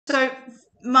So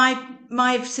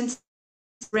my sincere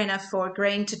Renna for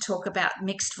agreeing to talk about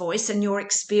mixed voice and your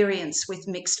experience with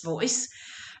mixed voice.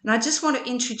 And I just want to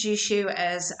introduce you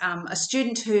as a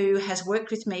student who has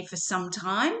worked with me for some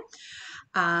time.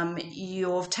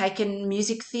 You've taken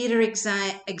music theatre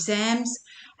exams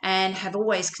and have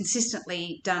always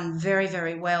consistently done very,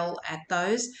 very well at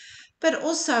those. But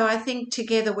also, I think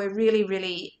together we're really,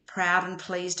 really proud and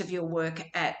pleased of your work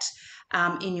at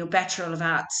in your Bachelor of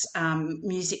Arts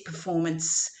music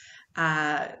performance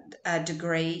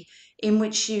degree, in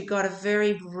which you got a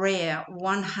very rare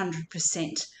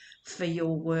 100% for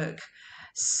your work.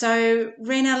 So,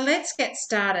 Rena, let's get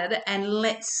started and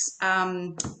let's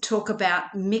talk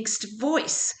about mixed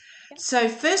voice. So,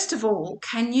 first of all,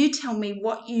 can you tell me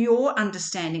what your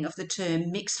understanding of the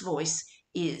term mixed voice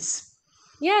is?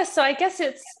 Yeah, so I guess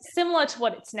it's similar to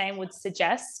what its name would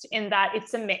suggest in that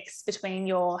it's a mix between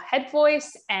your head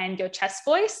voice and your chest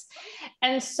voice.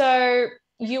 And so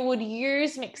you would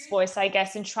use mixed voice, I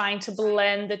guess, in trying to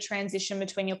blend the transition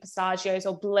between your passagios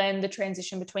or blend the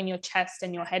transition between your chest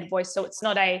and your head voice. So it's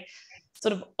not a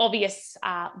sort of obvious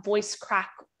voice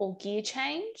crack or gear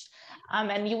change.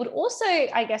 And you would also,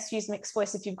 I guess, use mixed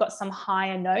voice if you've got some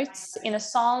higher notes in a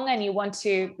song and you want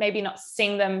to maybe not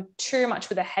sing them too much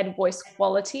with a head voice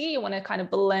quality. You want to kind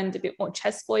of blend a bit more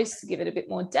chest voice to give it a bit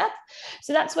more depth.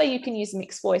 So that's where you can use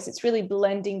mixed voice. It's really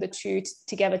blending the two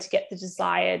together to get the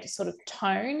desired sort of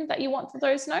tone that you want for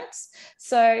those notes.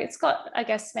 So it's got, I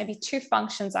guess, maybe two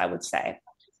functions, I would say.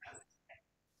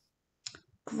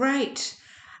 Great.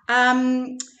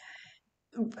 Rena,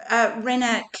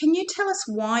 can you tell us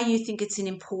why you think it's an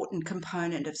important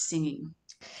component of singing?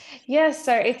 Yeah,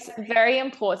 so it's very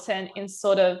important in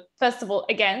sort of, first of all,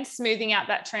 again, smoothing out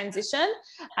that transition.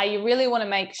 You really want to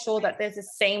make sure that there's a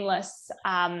seamless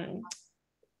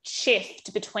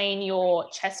shift between your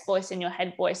chest voice and your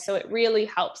head voice. So it really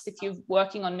helps if you're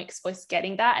working on mixed voice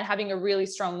getting that and having a really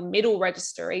strong middle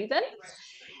register even.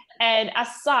 And as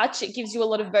such, it gives you a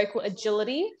lot of vocal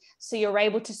agility. So you're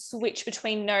able to switch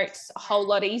between notes a whole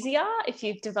lot easier if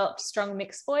you've developed strong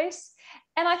mixed voice.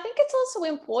 And I think it's also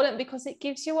important because it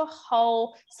gives you a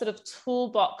whole sort of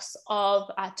toolbox of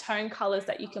tone colors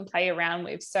that you can play around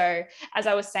with. So as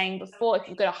I was saying before, if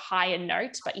you've got a higher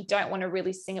note, but you don't want to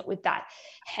really sing it with that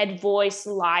head voice,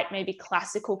 light, maybe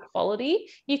classical quality,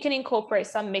 you can incorporate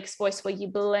some mixed voice where you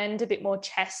blend a bit more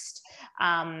chest.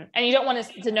 And you don't want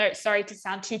the note, to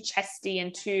sound too chesty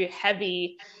and too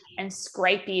heavy and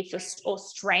scrapey if you're or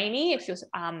strainy if you're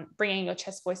bringing your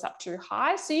chest voice up too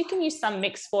high. So you can use some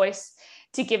mixed voice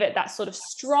to give it that sort of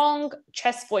strong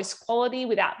chest voice quality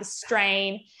without the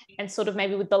strain and sort of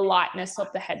maybe with the lightness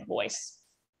of the head voice.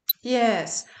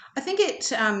 Yes, I think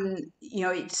it's a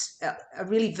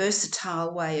really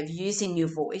versatile way of using your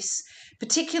voice,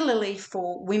 particularly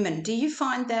for women. Do you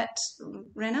find that,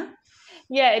 Rena?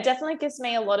 Yeah, it definitely gives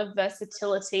me a lot of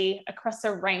versatility across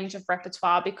a range of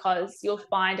repertoire because you'll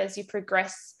find as you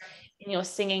progress in your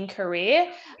singing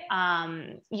career,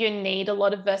 you need a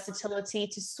lot of versatility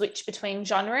to switch between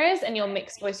genres, and your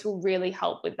mixed voice will really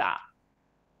help with that.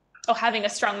 Or having a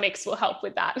strong mix will help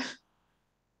with that.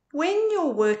 When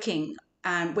you're working,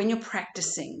 when you're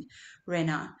practicing,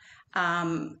 Rena,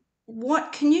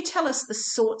 what can you tell us the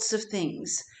sorts of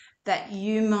things that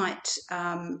you might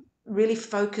really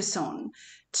focus on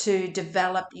to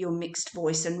develop your mixed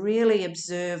voice and really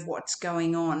observe what's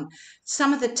going on?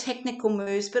 Some of the technical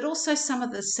moves, but also some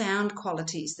of the sound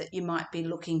qualities that you might be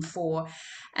looking for,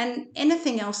 and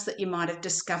anything else that you might have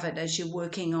discovered as you're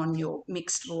working on your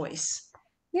mixed voice.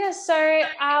 Yeah, so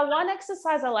one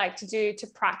exercise I like to do to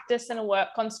practice and work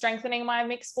on strengthening my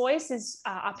mixed voice is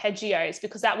arpeggios,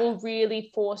 because that will really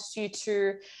force you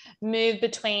to move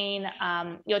between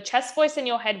your chest voice and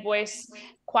your head voice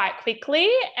quite quickly,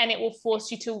 and it will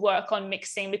force you to work on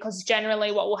mixing, because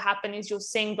generally what will happen is you'll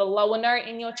sing the lower note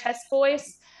in your chest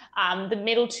voice. The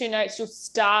middle two notes you'll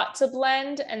start to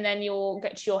blend, and then you'll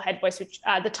get to your head voice, which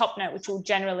the top note, which you'll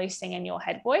generally sing in your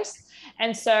head voice.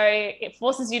 And so it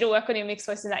forces you to work on your mixed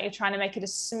voice in that you're trying to make it a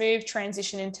smooth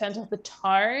transition in terms of the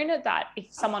tone, that if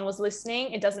someone was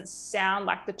listening, it doesn't sound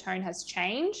like the tone has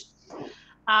changed.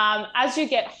 As you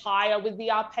get higher with the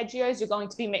arpeggios, you're going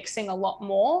to be mixing a lot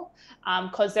more,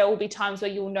 because there will be times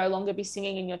where you will no longer be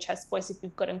singing in your chest voice if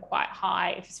you've gotten quite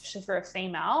high, especially for a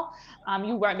female.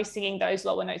 You won't be singing those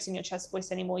lower notes in your chest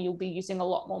voice anymore. You'll be using a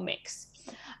lot more mix.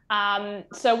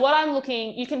 So what I'm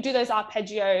looking, you can do those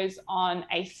arpeggios on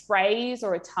a phrase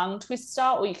or a tongue twister,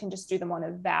 or you can just do them on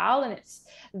a vowel. And it's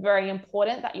very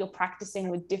important that you're practicing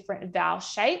with different vowel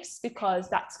shapes, because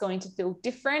that's going to feel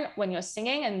different when you're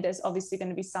singing. And there's obviously going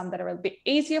to be some that are a bit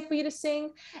easier for you to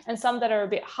sing and some that are a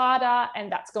bit harder, and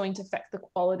that's going to affect the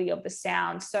quality of the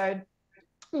sound. So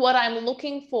what I'm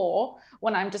looking for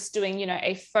when I'm just doing, you know,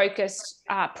 a focused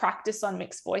practice on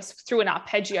mixed voice through an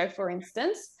arpeggio, for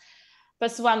instance,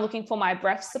 first of all, I'm looking for my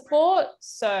breath support.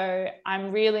 So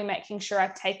I'm really making sure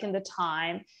I've taken the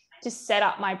time to set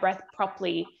up my breath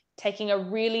properly, taking a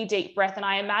really deep breath. And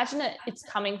I imagine it's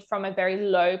coming from a very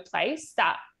low place.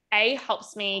 That A,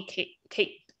 helps me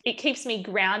it keeps me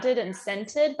grounded and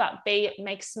centered, but B,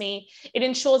 it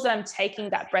ensures that I'm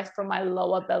taking that breath from my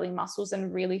lower belly muscles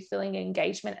and really feeling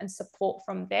engagement and support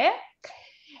from there.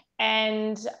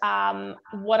 And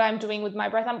what I'm doing with my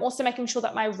breath, I'm also making sure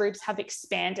that my ribs have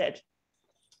expanded.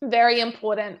 Very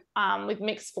important with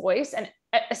mixed voice, and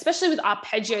especially with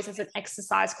arpeggios as an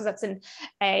exercise, because that's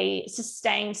a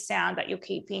sustained sound that you're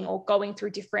keeping or going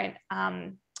through different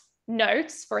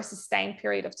notes for a sustained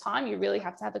period of time. You really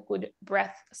have to have a good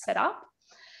breath set up.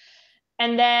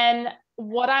 And then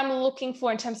what I'm looking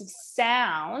for in terms of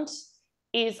sound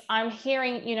is I'm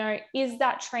hearing, you know, is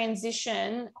that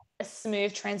transition a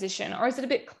smooth transition, or is it a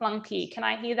bit clunky? Can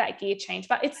I hear that gear change?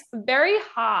 But it's very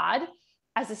hard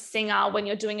as a singer when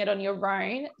you're doing it on your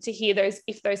own to hear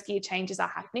if those gear changes are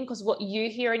happening, because what you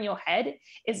hear in your head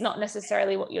is not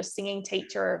necessarily what your singing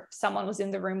teacher, or if someone was in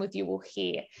the room with you, will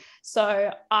hear.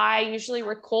 So I usually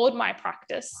record my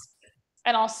practice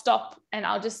and I'll stop and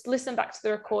I'll just listen back to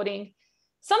the recording.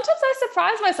 Sometimes I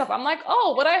surprise myself. I'm like,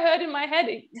 oh, what I heard in my head,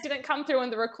 it didn't come through in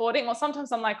the recording. Or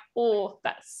sometimes I'm like, oh,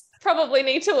 that's probably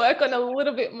need to work on a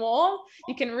little bit more.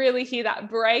 You can really hear that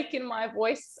break in my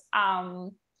voice.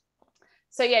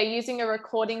 So yeah, using a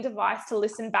recording device to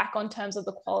listen back on terms of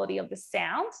the quality of the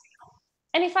sound.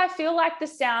 And if I feel like the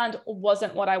sound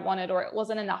wasn't what I wanted, or it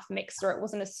wasn't enough mixed, or it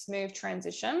wasn't a smooth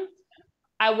transition,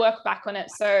 I work back on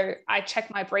it. So I check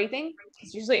my breathing,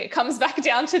 because usually it comes back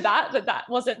down to that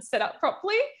wasn't set up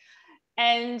properly.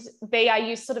 And B, I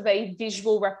use sort of a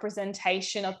visual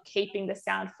representation of keeping the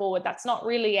sound forward. That's not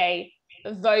really a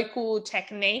vocal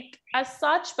technique as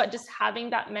such, but just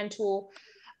having that mental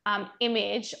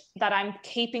image that I'm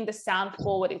keeping the sound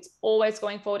forward. It's always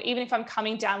going forward. Even if I'm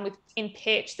coming down in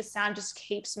pitch, the sound just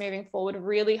keeps moving forward. It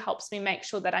really helps me make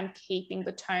sure that I'm keeping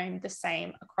the tone the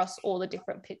same across all the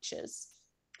different pitches.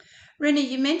 Rena,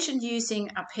 you mentioned using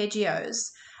arpeggios.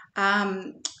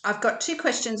 I've got two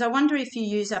questions. I wonder if you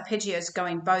use arpeggios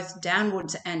going both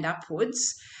downwards and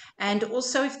upwards, and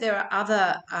also if there are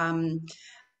other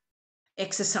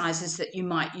exercises that you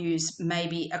might use,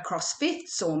 maybe across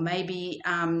fifths or maybe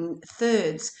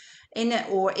thirds in it,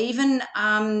 or even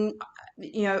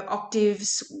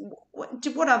octaves.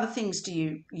 What other things do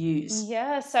you use?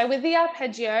 Yeah, so with the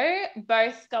arpeggio,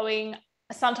 both going,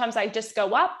 sometimes I just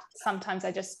go up, sometimes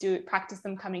I just practice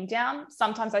them coming down,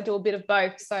 sometimes I do a bit of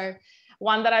both. So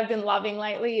one that I've been loving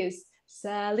lately is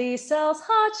Sally sells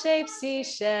heart-shaped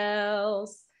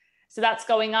seashells. So that's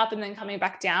going up and then coming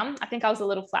back down. I think I was a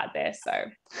little flat there. So,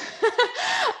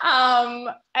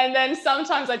 and then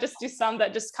sometimes I just do some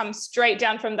that just come straight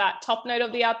down from that top note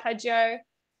of the arpeggio.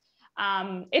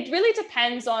 It really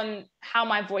depends on how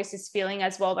my voice is feeling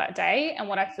as well that day and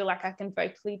what I feel like I can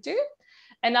vocally do.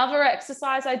 Another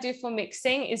exercise I do for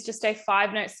mixing is just a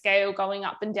 5-note scale going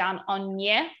up and down on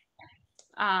nye.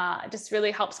 It just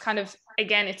really helps kind of,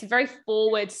 again, it's a very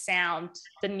forward sound,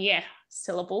 the nye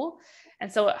syllable.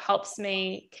 And so it helps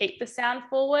me keep the sound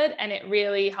forward, and it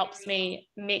really helps me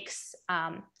mix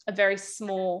a very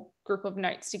small group of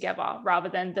notes together rather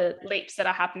than the leaps that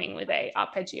are happening with a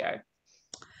arpeggio.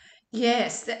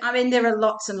 Yes, I mean, there are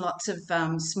lots and lots of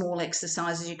small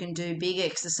exercises you can do, big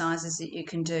exercises that you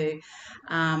can do.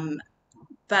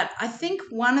 But I think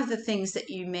one of the things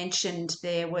that you mentioned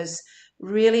there was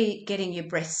really getting your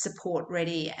breath support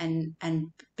ready and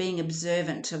being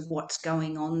observant of what's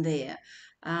going on there.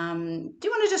 Do you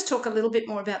want to just talk a little bit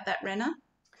more about that, Rena?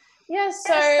 Yeah,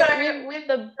 so with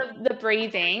the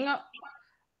breathing,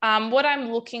 what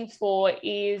I'm looking for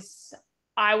is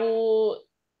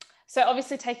so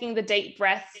obviously taking the deep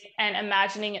breath and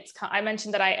imagining I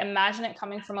mentioned that I imagine it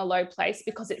coming from a low place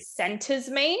because it centers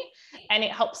me and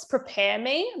it helps prepare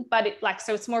me, but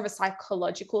so it's more of a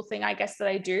psychological thing, I guess, that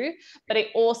I do, but it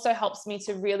also helps me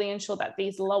to really ensure that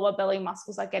these lower belly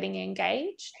muscles are getting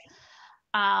engaged.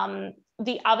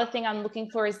 The other thing I'm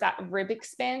looking for is that rib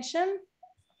expansion.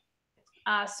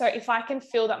 So if I can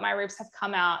feel that my ribs have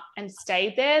come out and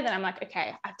stayed there, then I'm like,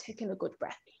 okay, I've taken a good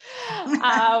breath.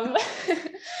 um,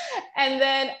 and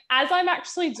then as I'm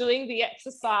actually doing the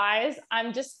exercise,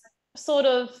 I'm just sort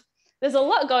of, there's a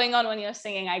lot going on when you're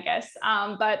singing, I guess.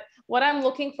 But what I'm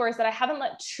looking for is that I haven't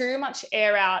let too much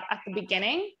air out at the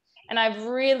beginning. And I've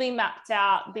really mapped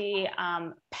out the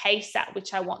pace at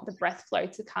which I want the breath flow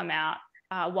to come out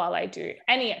while I do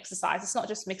any exercise. It's not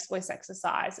just mixed voice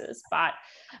exercises, but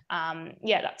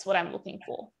yeah, that's what I'm looking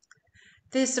for.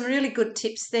 There's some really good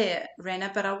tips there,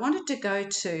 Rena, but I wanted to go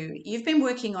to, you've been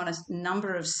working on a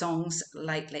number of songs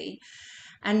lately,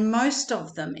 and most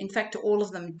of them, in fact, all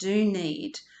of them do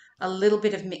need a little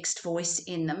bit of mixed voice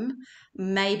in them.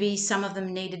 Maybe some of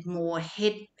them needed more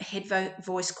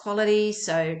voice quality,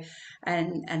 so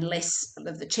and less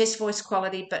of the chest voice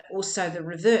quality, but also the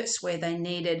reverse, where they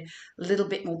needed a little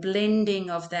bit more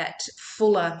blending of that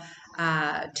fuller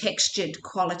textured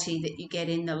quality that you get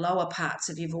in the lower parts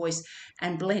of your voice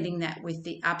and blending that with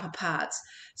the upper parts.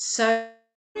 So I'm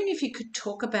wondering if you could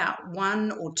talk about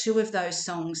one or two of those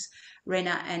songs,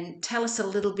 Rena, and tell us a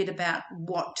little bit about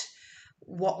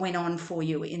what went on for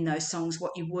you in those songs,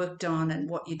 what you worked on and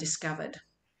what you discovered.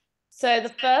 So the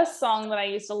first song that I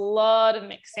used a lot of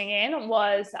mixing in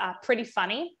was Pretty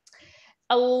Funny.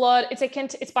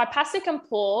 It's by Pasek and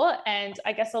Paul, and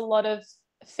I guess a lot of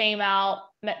female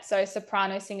mezzo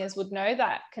soprano singers would know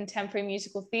that contemporary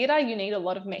musical theatre, you need a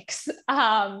lot of mix.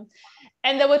 And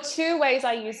there were two ways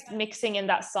I used mixing in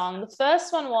that song. The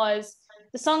first one was,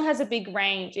 the song has a big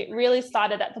range. It really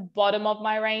started at the bottom of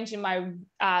my range in my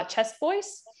chest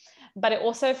voice, but it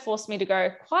also forced me to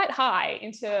go quite high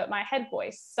into my head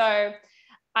voice. So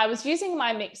I was using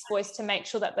my mixed voice to make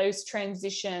sure that those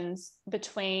transitions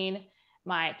between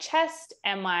my chest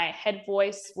and my head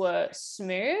voice were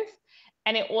smooth.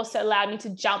 And it also allowed me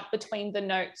to jump between the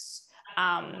notes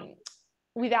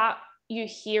without you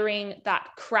hearing that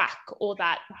crack or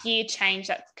that gear change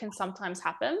that can sometimes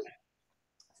happen.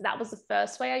 So that was the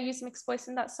first way I used mixed voice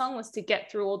in that song, was to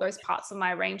get through all those parts of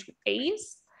my range with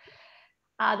ease.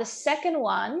 The second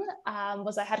one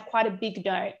was I had quite a big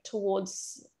note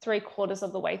towards 3/4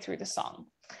 of the way through the song.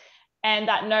 And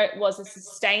that note was a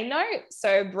sustained note.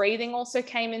 So breathing also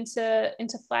came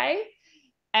into play.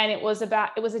 And it was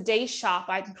a D sharp,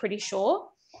 I'm pretty sure.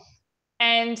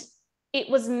 And it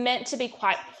was meant to be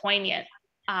quite poignant.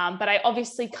 But I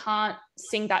obviously can't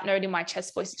sing that note in my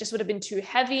chest voice. It just would have been too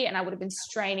heavy and I would have been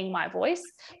straining my voice.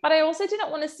 But I also didn't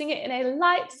want to sing it in a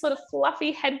light, sort of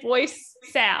fluffy head voice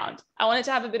sound. I wanted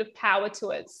to have a bit of power to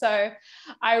it. So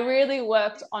I really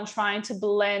worked on trying to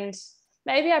blend.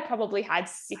 Maybe I probably had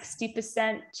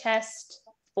 60% chest,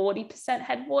 40%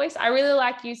 head voice. I really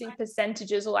like using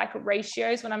percentages or like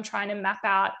ratios when I'm trying to map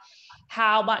out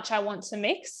how much I want to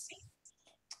mix.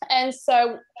 And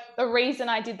so the reason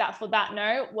I did that for that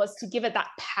note was to give it that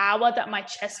power that my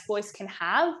chest voice can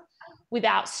have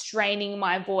without straining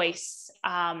my voice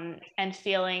and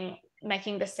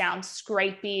making the sound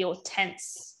scrapey or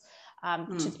tense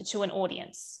to an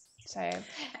audience. So,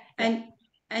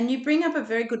 and you bring up a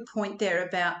very good point there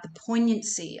about the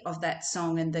poignancy of that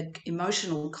song and the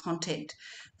emotional content,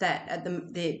 that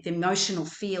the emotional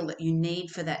feel that you need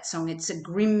for that song. It's a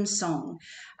grim song,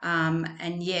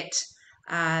 and yet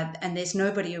and there's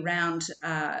nobody around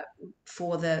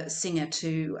for the singer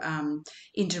to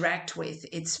interact with.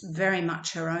 It's very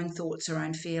much her own thoughts, her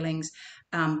own feelings,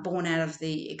 born out of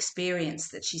the experience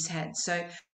that she's had. So, what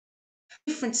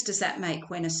difference does that make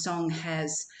when a song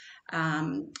has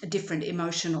different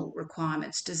emotional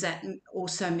requirements? Does that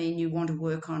also mean you want to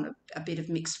work on a bit of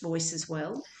mixed voice as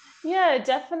well? Yeah,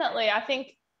 definitely. I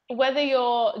think whether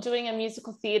you're doing a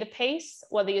musical theatre piece,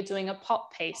 whether you're doing a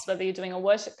pop piece, whether you're doing a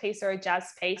worship piece or a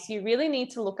jazz piece, you really need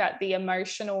to look at the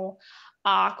emotional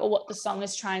arc or what the song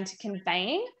is trying to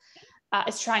convey. And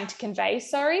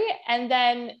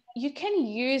then you can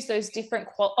use those different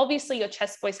obviously your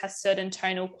chest voice has certain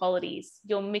tonal qualities,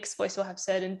 your mixed voice will have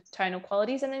certain tonal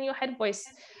qualities, and then your head voice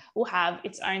will have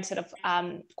its own sort of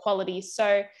qualities.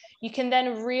 So you can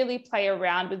then really play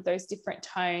around with those different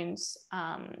tones,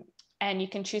 and you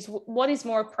can choose what is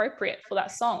more appropriate for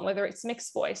that song, whether it's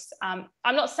mixed voice. I'm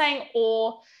not saying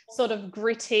all sort of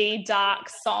gritty, dark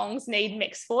songs need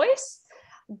mixed voice,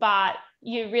 but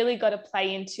you really got to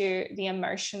play into the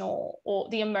emotional or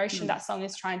the emotion that song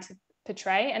is trying to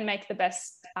portray and make the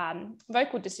best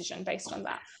vocal decision based on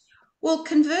that. Well,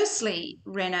 conversely,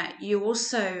 Rena, you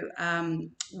also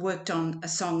worked on a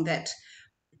song that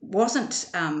wasn't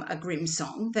a grim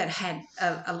song, that had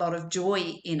a lot of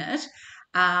joy in it.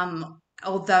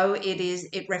 Although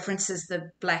it references the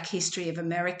Black history of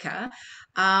America,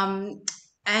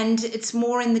 and it's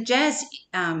more in the jazz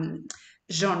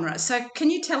genre. So can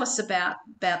you tell us about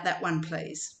that one,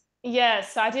 please? Yeah,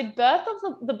 so I did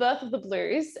the Birth of the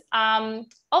Blues.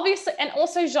 Obviously, and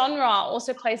also genre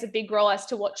also plays a big role as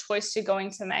to what choice you're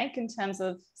going to make in terms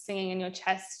of singing in your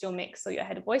chest, your mix, or your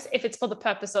head voice, if it's for the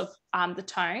purpose of the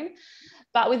tone.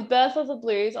 But with Birth of the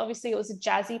Blues, obviously it was a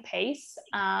jazzy piece,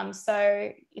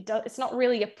 so it's not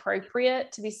really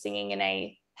appropriate to be singing in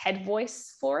a head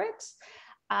voice for it.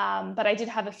 But I did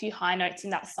have a few high notes in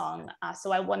that song,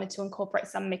 so I wanted to incorporate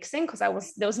some mixing because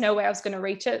there was no way I was going to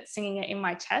reach it singing it in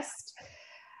my chest.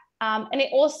 And it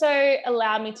also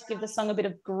allowed me to give the song a bit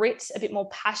of grit, a bit more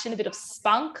passion, a bit of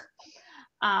spunk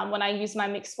when I used my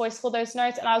mixed voice for those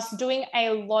notes. And I was doing a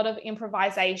lot of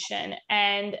improvisation,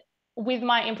 and with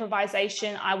my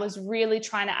improvisation, I was really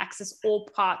trying to access all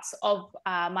parts of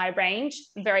my range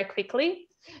very quickly.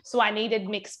 So I needed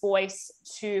mixed voice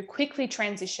to quickly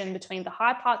transition between the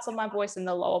high parts of my voice and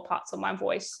the lower parts of my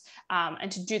voice, and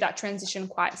to do that transition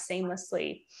quite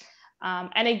seamlessly.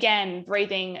 And again,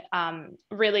 breathing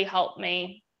really helped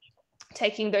me,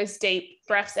 taking those deep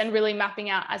breaths and really mapping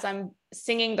out as I'm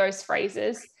singing those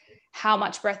phrases, how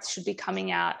much breath should be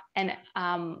coming out. And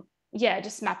yeah,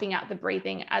 just mapping out the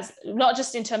breathing as not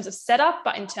just in terms of setup,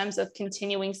 but in terms of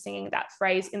continuing singing that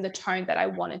phrase in the tone that I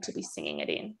wanted to be singing it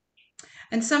in.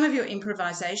 And some of your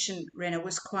improvisation, Rena,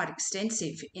 was quite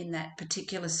extensive in that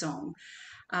particular song.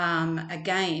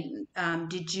 Again,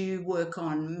 did you work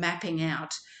on mapping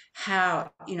out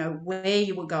how, where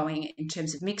you were going in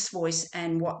terms of mixed voice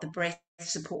and what the breath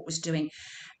support was doing?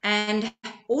 And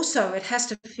also, it has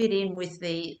to fit in with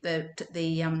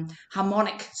the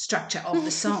harmonic structure of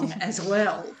the song as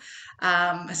well.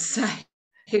 So,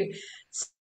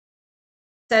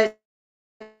 so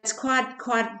it's quite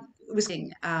was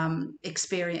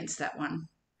experience, that one.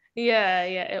 Yeah,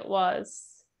 it was.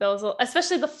 There was,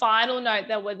 especially the final note,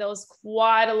 there was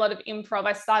quite a lot of improv.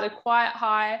 I started quite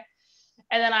high,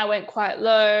 and then I went quite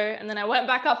low, and then I went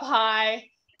back up high.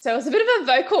 So it was a bit of a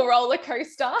vocal roller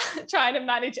coaster, trying to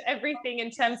manage everything in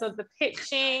terms of the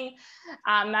pitching,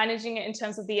 managing it in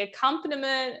terms of the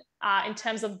accompaniment, in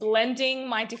terms of blending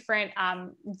my different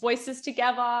voices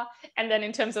together, and then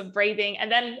in terms of breathing.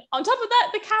 And then on top of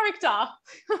that, the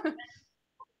character.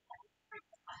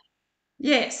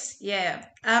 Yes, yeah.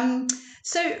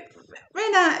 So,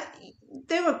 Rena,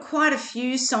 there were quite a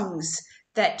few songs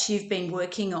that you've been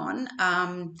working on.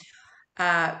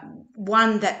 Uh,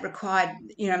 One that required,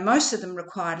 most of them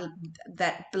required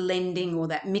that blending or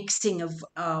that mixing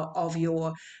of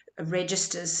your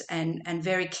registers and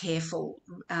very careful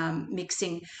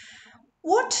mixing.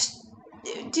 What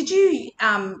did you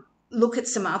look at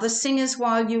some other singers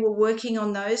while you were working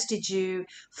on those? Did you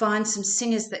find some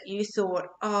singers that you thought,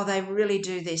 oh, they really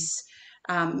do this,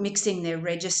 mixing their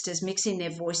registers, mixing their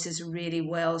voices really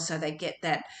well, so they get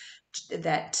that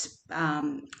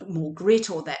more grit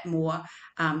or that more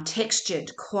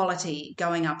textured quality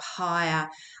going up higher,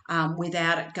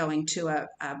 without it going to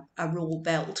a raw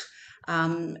belt?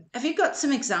 Have you got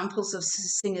some examples of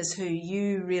singers who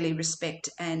you really respect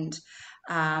and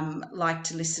like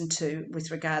to listen to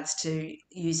with regards to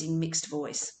using mixed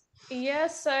voice? Yeah,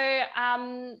 so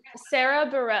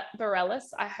Sarah Bareilles,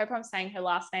 I hope I'm saying her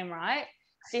last name right.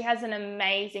 She has an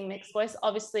amazing mixed voice.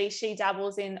 Obviously, she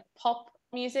dabbles in pop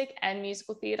music and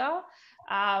musical theatre.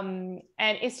 And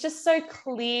it's just so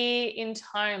clear in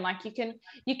tone. Like you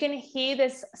can hear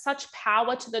there's such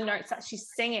power to the notes that she's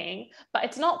singing, but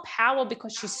it's not power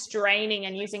because she's straining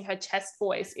and using her chest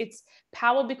voice. It's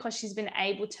power because she's been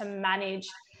able to manage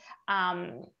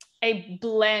um, a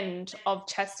blend of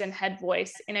chest and head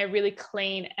voice in a really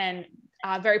clean and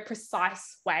very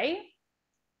precise way.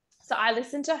 So I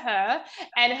listened to her,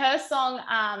 and her song,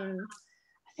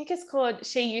 I think it's called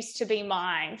She Used to Be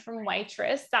Mine from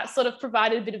Waitress. That sort of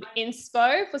provided a bit of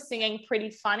inspo for singing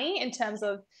Pretty Funny in terms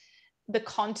of the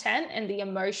content and the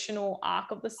emotional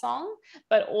arc of the song,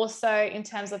 but also in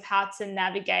terms of how to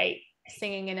navigate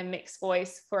singing in a mixed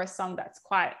voice for a song that's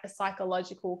quite a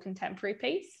psychological contemporary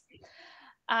piece.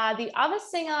 The other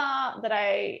singer that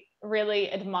I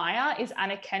really admire is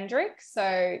Anna Kendrick.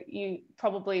 So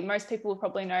most people will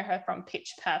probably know her from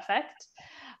Pitch Perfect,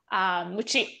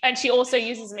 she also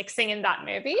uses mixing in that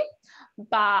movie.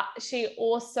 But she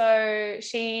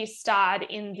starred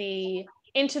in the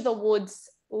Into the Woods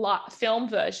film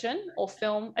version or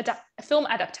film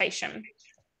adaptation.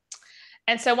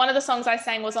 And so one of the songs I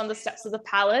sang was On the Steps of the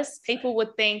Palace. People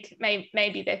would think,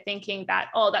 maybe they're thinking that,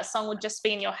 oh, that song would just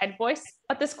be in your head voice.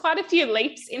 But there's quite a few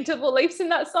interval leaps in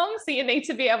that song. So you need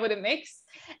to be able to mix.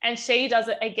 And she does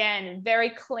it again,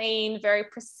 very clean, very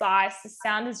precise. The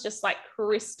sound is just like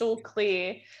crystal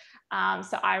clear.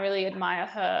 So I really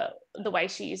admire the way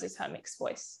she uses her mixed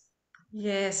voice.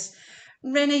 Yes.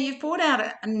 Rena, you've brought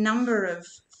out a number of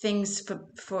things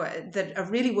for that are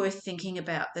really worth thinking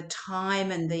about. The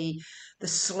time and the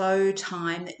slow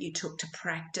time that you took to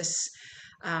practice,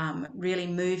 really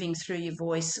moving through your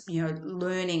voice,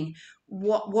 learning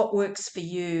what works for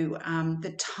you,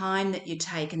 the time that you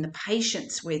take and the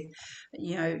patience with,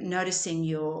 noticing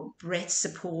your breath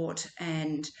support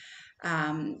and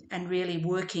really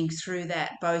working through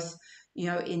that both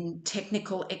in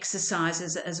technical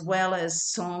exercises as well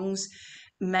as songs,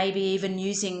 maybe even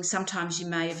using, sometimes you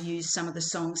may have used some of the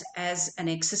songs as an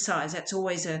exercise. That's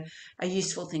always a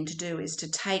useful thing to do, is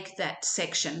to take that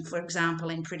section, for example,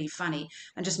 in Pretty Funny,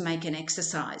 and just make an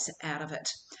exercise out of it.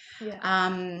 Yeah.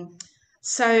 Um,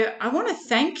 so I want to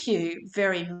thank you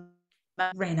very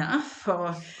much, Rena,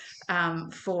 for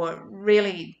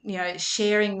really,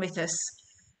 sharing with us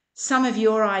some of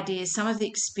your ideas, some of the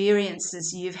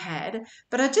experiences you've had.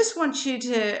 But I just want you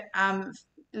to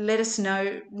let us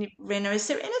know, Rena, is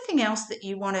there anything else that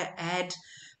you want to add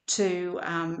to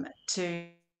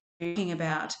talking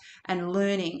about and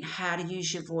learning how to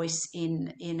use your voice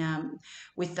in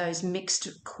with those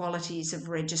mixed qualities of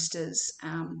registers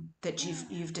that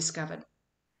you've discovered?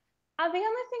 The only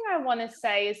thing I want to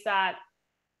say is that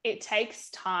it takes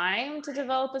time to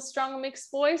develop a strong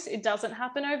mixed voice. It doesn't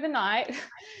happen overnight.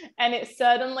 And it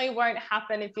certainly won't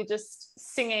happen if you're just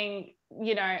singing,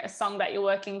 a song that you're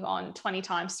working on 20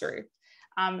 times through.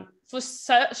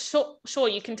 Sure,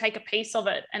 you can take a piece of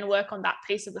it and work on that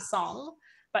piece of the song,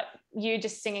 but you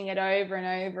just singing it over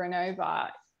and over and over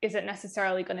isn't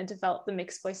necessarily going to develop the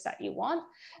mixed voice that you want.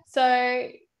 So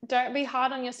don't be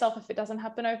hard on yourself if it doesn't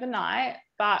happen overnight.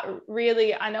 But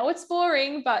really, I know it's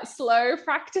boring, but slow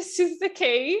practice is the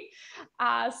key.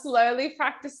 Slowly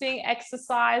practicing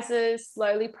exercises,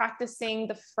 slowly practicing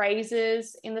the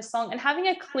phrases in the song, and having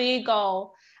a clear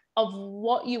goal of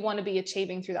what you want to be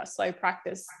achieving through that slow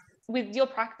practice. With your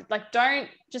practice, like, don't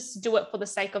just do it for the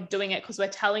sake of doing it because we're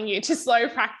telling you to slow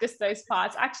practice those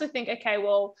parts. Actually think, okay,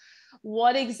 well,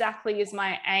 what exactly is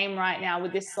my aim right now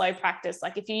with this slow practice?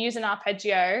 Like, if you use an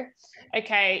arpeggio,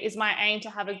 okay, is my aim to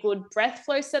have a good breath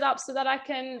flow set up so that I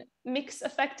can mix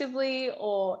effectively?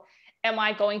 Or am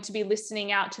I going to be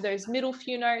listening out to those middle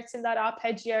few notes in that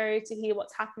arpeggio to hear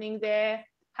what's happening there?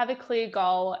 Have a clear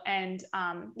goal. And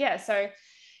so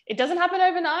it doesn't happen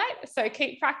overnight. So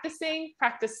keep practicing,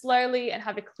 practice slowly, and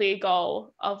have a clear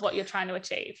goal of what you're trying to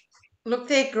achieve. Look,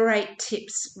 they're great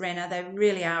tips, Rena. They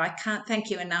really are. I can't thank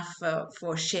you enough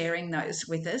for sharing those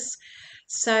with us.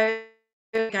 So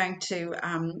we're going to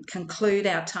conclude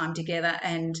our time together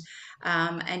and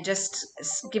just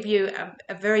give you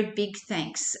a very big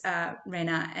thanks,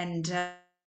 Rena, and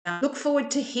look forward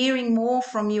to hearing more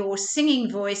from your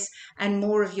singing voice and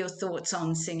more of your thoughts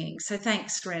on singing. So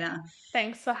thanks, Rena.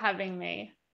 Thanks for having me.